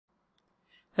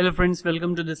Hello friends,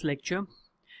 welcome to this lecture.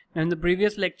 Now in the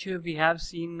previous lecture we have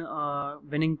seen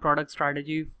winning product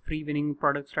strategy, free winning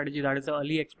product strategy, that is the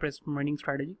AliExpress winning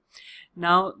strategy.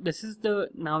 Now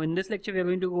in this lecture we are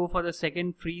going to go for the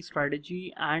second free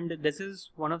strategy, and this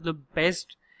is one of the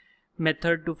best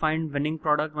method to find winning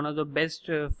product, one of the best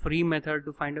free method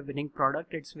to find a winning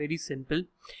product. It's very simple.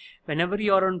 Whenever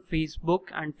you are on Facebook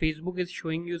and Facebook is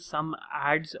showing you some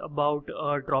ads about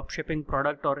a dropshipping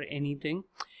product or anything,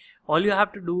 all you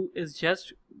have to do is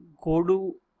just go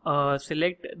to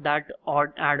select that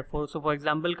odd ad. For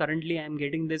example, currently I am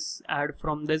getting this ad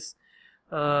from this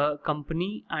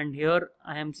company, and here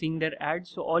I am seeing their ad.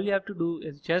 So all you have to do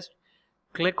is just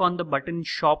click on the button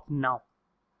shop now.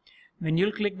 When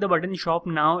you'll click the button shop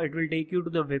now, it will take you to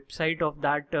the website of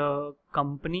that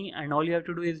company, and all you have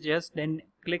to do is just then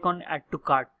click on add to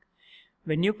cart.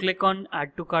 When you click on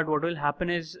add to cart, what will happen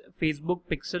is Facebook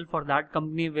pixel for that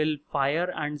company will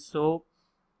fire, and so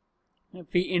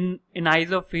in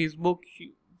eyes of Facebook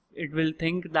it will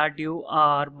think that you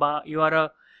are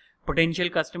a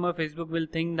potential customer. Facebook will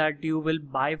think that you will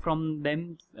buy from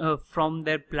them from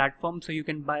their platform, so you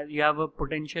have a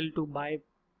potential to buy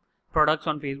products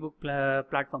on Facebook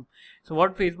platform. So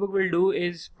what Facebook will do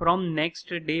is, from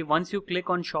next day, once you click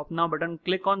on shop now button,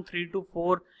 click on 3 to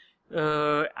 4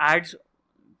 ads,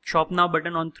 shop now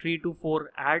button on 3 to 4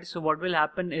 ads. So what will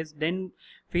happen is then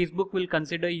Facebook will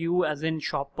consider you as in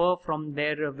shopper from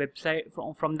their website,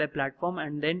 from their platform,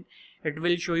 and then it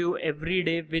will show you every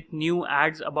day with new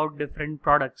ads about different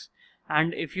products.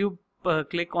 And if you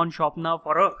click on shop now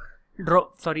for a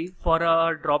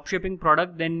dropshipping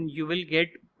product, then you will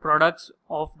get products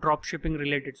of dropshipping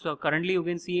related. So currently you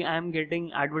can see I am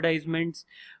getting advertisements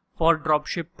for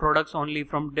dropship products only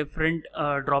from different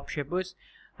dropshippers,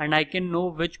 and I can know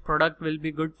which product will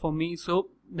be good for me. So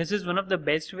this is one of the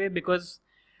best way, because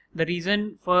the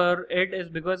reason for it is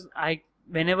because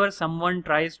whenever someone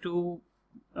tries to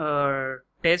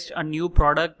test a new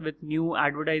product with new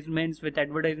advertisements,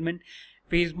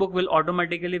 Facebook will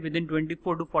automatically within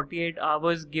 24 to 48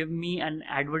 hours give me an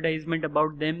advertisement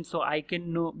about them, so I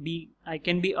can be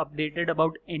updated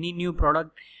about any new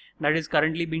product that is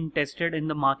currently being tested in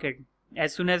the market.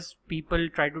 As soon as people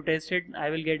try to test it, I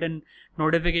will get a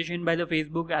notification by the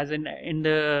Facebook as in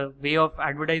the way of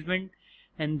advertisement,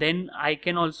 and then I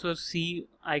can also see,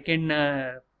 I can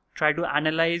try to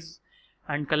analyze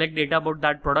and collect data about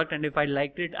that product, and if I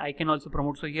liked it, I can also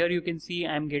promote. So here you can see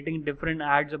I am getting different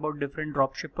ads about different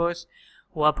dropshippers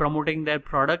who are promoting their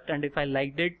product, and if I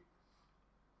liked it,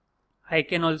 I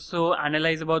can also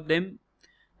analyze about them,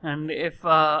 and if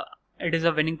it is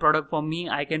a winning product for me,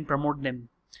 I can promote them.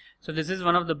 So this is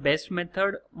one of the best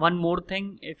method. One more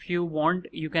thing, if you want,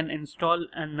 you can install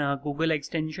an Google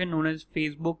extension known as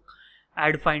Facebook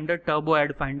Ad Finder, Turbo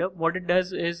Ad Finder. What it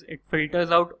does is it filters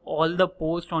out all the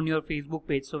posts on your Facebook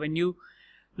page. So when you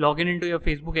log in into your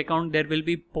Facebook account, there will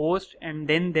be posts and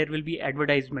then there will be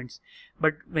advertisements.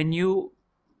 But when you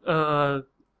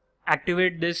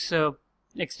activate this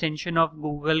extension of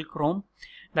Google Chrome,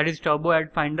 that is Turbo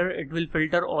Ad Finder, it will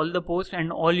filter all the posts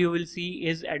and all you will see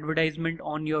is advertisement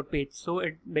on your page. So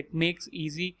it makes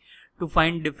easy to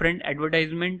find different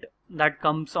advertisement that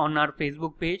comes on our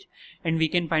Facebook page, and we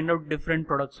can find out different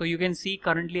products. So you can see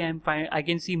currently I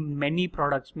can see many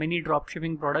products, many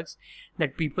dropshipping products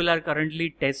that people are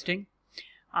currently testing,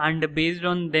 and based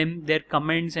on them, their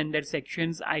comments and their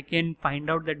sections, I can find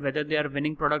out that whether they are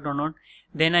winning product or not.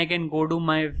 Then I can go to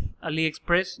my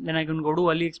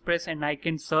AliExpress, and I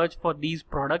can search for these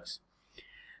products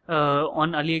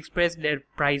on AliExpress, their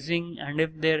pricing, and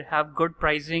if they have good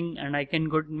pricing and I can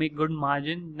make good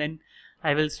margin, then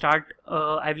I will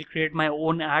create my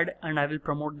own ad and I will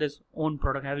promote this own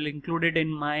product. I will include it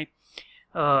in my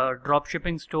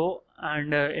dropshipping store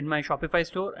and in my Shopify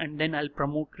store, and then I'll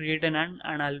create an ad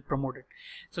and I'll promote it.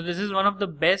 So this is one of the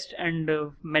best and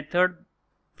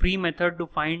free method to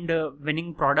find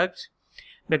winning products,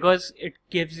 because it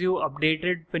gives you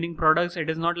updated winning products. It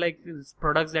is not like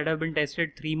products that have been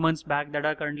tested 3 months back that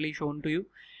are currently shown to you.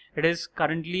 It is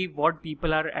currently what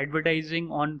people are advertising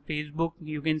on Facebook.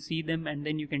 You can see them and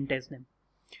then you can test them.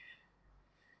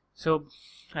 So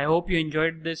I hope you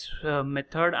enjoyed this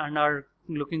method and are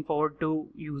looking forward to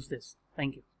use this.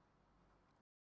 Thank you.